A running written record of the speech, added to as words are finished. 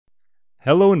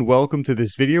Hello and welcome to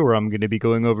this video where I'm going to be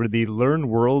going over the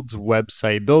LearnWorlds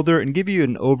website builder and give you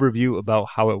an overview about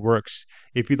how it works.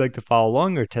 If you'd like to follow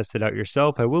along or test it out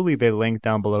yourself, I will leave a link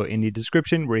down below in the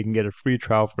description where you can get a free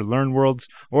trial for LearnWorlds,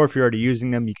 or if you're already using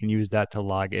them, you can use that to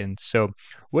log in. So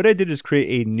what I did is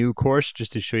create a new course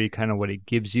just to show you kind of what it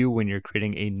gives you when you're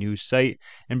creating a new site.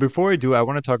 And before I do, I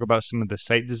want to talk about some of the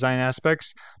site design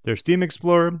aspects. There's Theme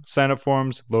Explorer, sign-up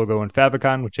forms, logo, and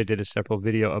favicon, which I did a separate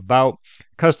video about.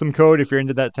 Custom code if you're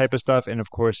into that type of stuff, and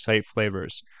of course site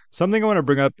flavors. Something I want to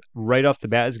bring up right off the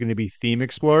bat is going to be Theme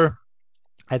Explorer.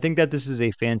 I think that this is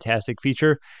a fantastic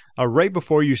feature. Right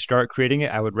before you start creating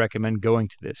it, I would recommend going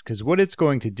to this because what it's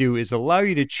going to do is allow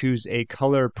you to choose a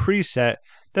color preset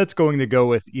that's going to go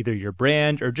with either your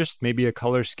brand or just maybe a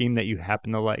color scheme that you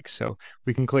happen to like. So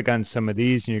we can click on some of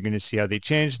these and you're going to see how they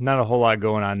change. Not a whole lot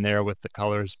going on there with the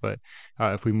colors, but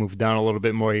if we move down a little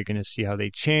bit more, you're going to see how they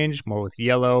change more with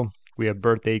yellow. We have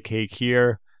birthday cake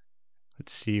here.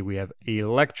 Let's see, we have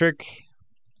electric.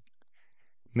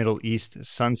 Middle East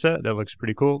sunset. That looks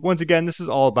pretty cool. Once again, this is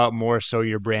all about more so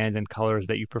your brand and colors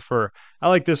that you prefer. I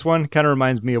like this one. Kind of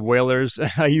reminds me of Whalers.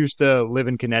 I used to live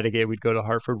in Connecticut. We'd go to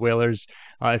Hartford Whalers.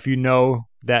 If you know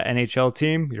that NHL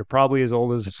team, you're probably as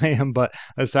old as I am. But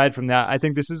aside from that, I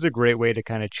think this is a great way to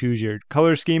kind of choose your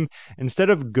color scheme. Instead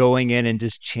of going in and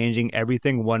just changing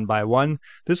everything one by one,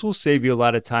 this will save you a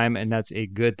lot of time, and that's a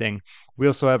good thing. We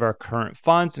also have our current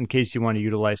fonts in case you want to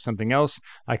utilize something else.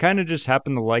 I kind of just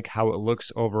happen to like how it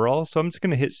looks overall, so I'm just going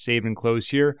to hit save and close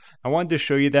here. I wanted to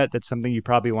show you that. That's something you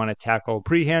probably want to tackle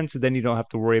pre-hand, so then you don't have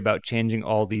to worry about changing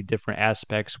all the different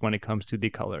aspects when it comes to the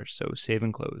colors. So save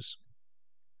and close.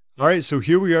 All right, so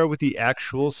here we are with the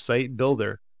actual site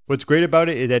builder. What's great about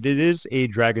it is that it is a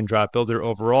drag and drop builder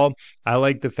overall. I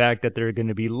like the fact that there are going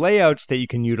to be layouts that you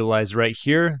can utilize right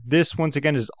here. This, once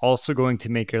again, is also going to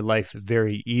make your life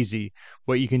very easy.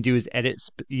 What you can do is edit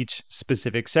each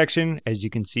specific section, as you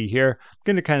can see here. I'm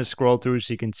going to kind of scroll through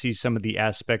so you can see some of the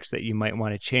aspects that you might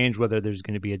want to change, whether there's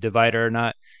going to be a divider or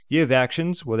not. You have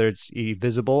actions, whether it's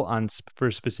visible for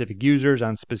specific users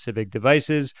on specific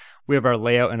devices. We have our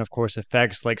layout and, of course,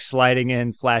 effects like sliding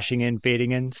in, flashing in,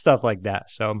 fading in, stuff like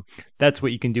that. So that's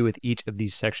what you can do with each of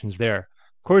these sections there.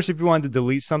 Of course, if you want to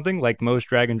delete something, like most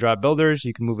drag and drop builders,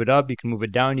 you can move it up, you can move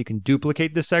it down, you can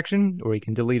duplicate the section, or you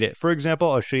can delete it. For example,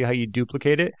 I'll show you how you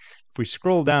duplicate it. If we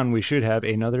scroll down, we should have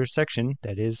another section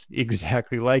that is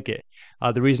exactly like it.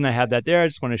 The reason I have that there, I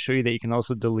just want to show you that you can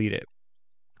also delete it.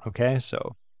 Okay,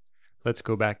 so let's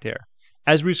go back there.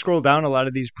 As we scroll down, a lot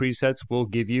of these presets will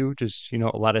give you just, a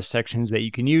lot of sections that you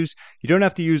can use. You don't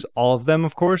have to use all of them,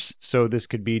 of course. So this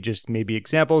could be just maybe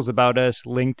examples about us,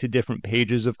 link to different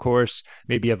pages, of course.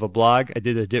 Maybe you have a blog. I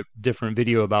did a different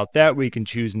video about that where you can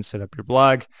choose and set up your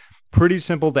blog. Pretty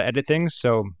simple to edit things.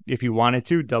 So if you wanted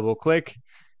to, double click,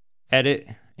 edit,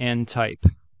 and type.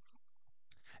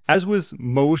 As with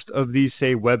most of these,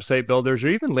 say, website builders or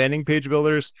even landing page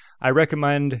builders, I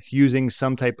recommend using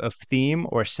some type of theme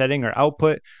or setting or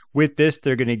output. With this,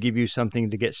 they're going to give you something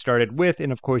to get started with.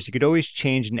 And of course, you could always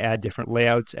change and add different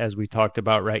layouts as we talked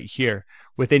about right here.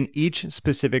 Within each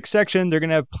specific section, they're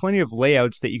going to have plenty of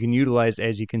layouts that you can utilize,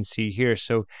 as you can see here.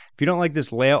 So if you don't like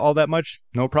this layout all that much,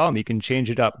 no problem. You can change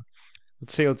it up.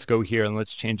 Let's go here and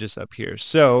let's change this up here.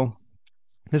 So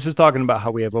this is talking about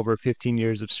how we have over 15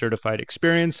 years of certified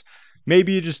experience.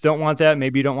 Maybe you just don't want that.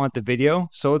 Maybe you don't want the video.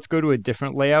 So let's go to a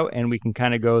different layout and we can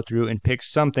kind of go through and pick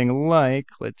something like,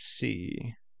 let's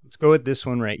see. Let's go with this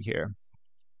one right here.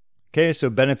 Okay, so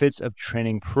benefits of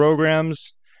training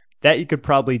programs. That you could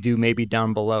probably do maybe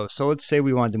down below. So let's say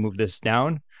we wanted to move this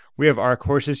down. We have our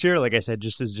courses here. Like I said,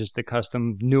 just as the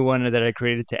custom new one that I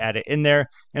created to add it in there.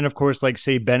 And of course, like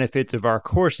say benefits of our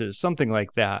courses, something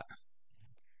like that.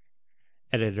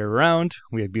 Edit it around.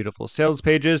 We have beautiful sales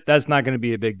pages. That's not going to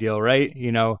be a big deal, right?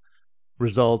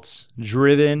 Results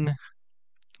driven.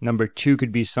 Number 2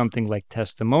 could be something like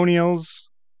testimonials.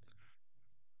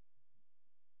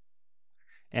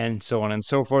 And so on and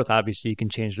so forth. Obviously, you can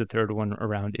change the third one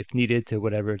around if needed to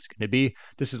whatever it's going to be.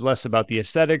 This is less about the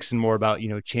aesthetics and more about,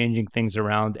 changing things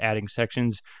around, adding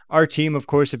sections. Our team, of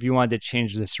course, if you wanted to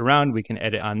change this around, we can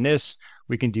edit on this.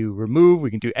 We can do remove,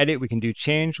 we can do edit, we can do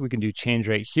change. We can do change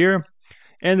right here.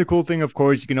 And the cool thing, of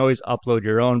course, you can always upload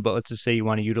your own, but let's just say you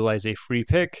want to utilize a free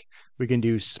pick. We can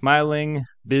do smiling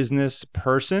business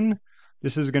person.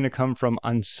 This is going to come from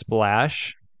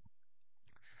Unsplash.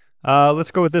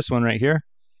 Let's go with this one right here.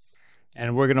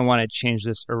 And we're going to want to change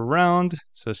this around.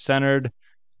 So centered,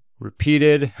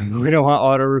 repeated. We don't want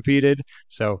auto repeated.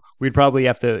 So we'd probably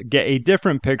have to get a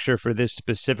different picture for this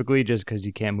specifically just because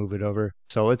you can't move it over.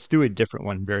 So let's do a different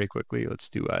one very quickly. Let's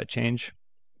do change.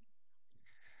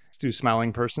 Do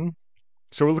smiling person.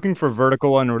 So we're looking for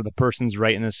vertical one where the person's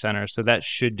right in the center. So that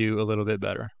should do a little bit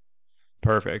better.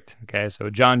 Perfect. Okay, so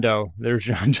John Doe. There's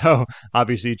John Doe.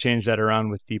 Obviously, you change that around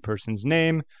with the person's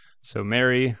name. So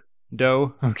Mary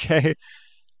Doe. Okay,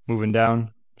 moving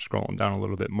down, scrolling down a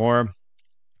little bit more.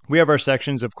 We have our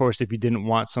sections. Of course, if you didn't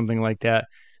want something like that,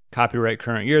 copyright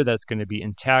current year, that's going to be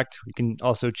intact. You can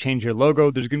also change your logo.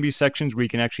 There's going to be sections where you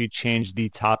can actually change the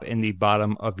top and the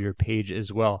bottom of your page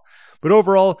as well. But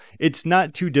overall, it's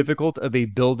not too difficult of a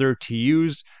builder to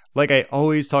use. Like I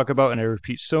always talk about, and I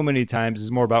repeat so many times,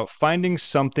 is more about finding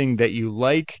something that you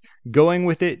like, going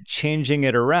with it, changing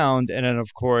it around. And then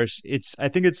of course, I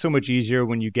think it's so much easier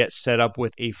when you get set up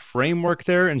with a framework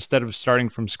there instead of starting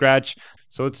from scratch.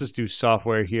 So let's just do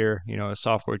software here, a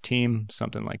software team,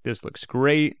 something like this looks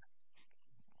great.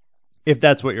 If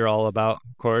that's what you're all about,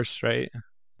 of course, right?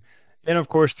 And of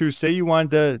course, too, say you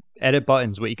want to edit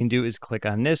buttons, what you can do is click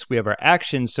on this. We have our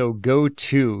action. So go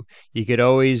to, you could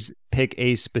always pick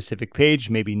a specific page,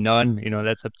 maybe none,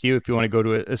 that's up to you. If you want to go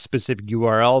to a specific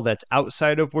URL that's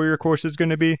outside of where your course is going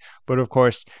to be. But of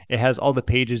course, it has all the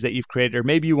pages that you've created, or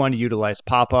maybe you want to utilize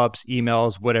pop-ups,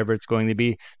 emails, whatever it's going to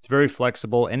be. It's very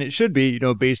flexible, and it should be,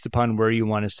 based upon where you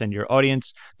want to send your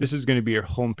audience. This is going to be your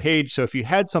home page. So if you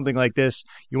had something like this,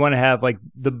 you want to have like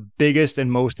the biggest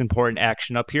and most important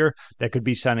action up here. That could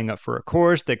be signing up for a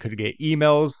course, that could get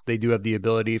emails. They do have the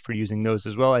ability for using those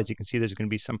as well. As you can see, there's going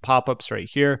to be some pop-ups right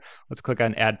here. Let's click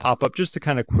on add pop-up just to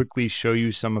kind of quickly show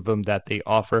you some of them that they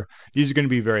offer. These are going to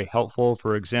be very helpful.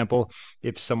 For example,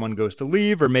 if someone goes to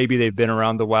leave, or maybe they've been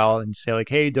around a while and say like,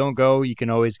 hey, don't go, you can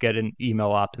always get an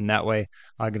email opt-in that way.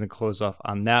 I'm going to close off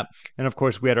on that. And of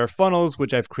course, we had our funnels,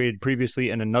 which I've created previously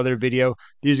in another video.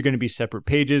 These are going to be separate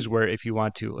pages where if you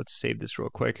want to, let's save this real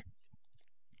quick.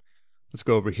 Let's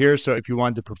go over here. So if you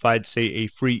wanted to provide, say, a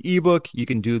free ebook, you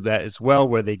can do that as well,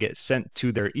 where they get sent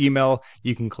to their email.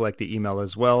 You can collect the email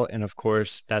as well. And of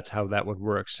course, that's how that would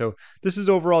work. So this is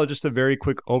overall just a very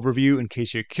quick overview in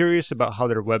case you're curious about how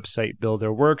their website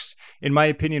builder works. In my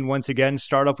opinion, once again,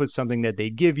 start off with something that they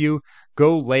give you.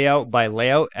 Go layout by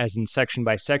layout, as in section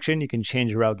by section. You can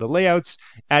change around the layouts,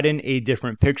 add in a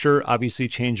different picture, obviously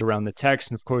change around the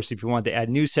text. And of course, if you want to add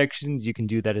new sections, you can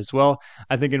do that as well.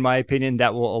 I think in my opinion,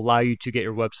 that will allow you to get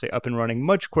your website up and running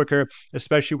much quicker,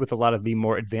 especially with a lot of the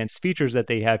more advanced features that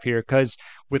they have here, because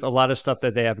with a lot of stuff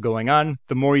that they have going on,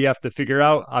 the more you have to figure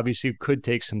out, obviously could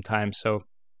take some time.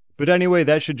 But anyway,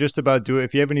 that should just about do it.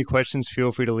 If you have any questions,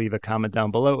 feel free to leave a comment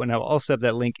down below, and I'll also have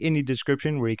that link in the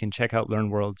description where you can check out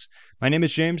LearnWorlds. My name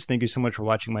is James. Thank you so much for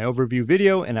watching my overview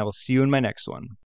video, and I will see you in my next one.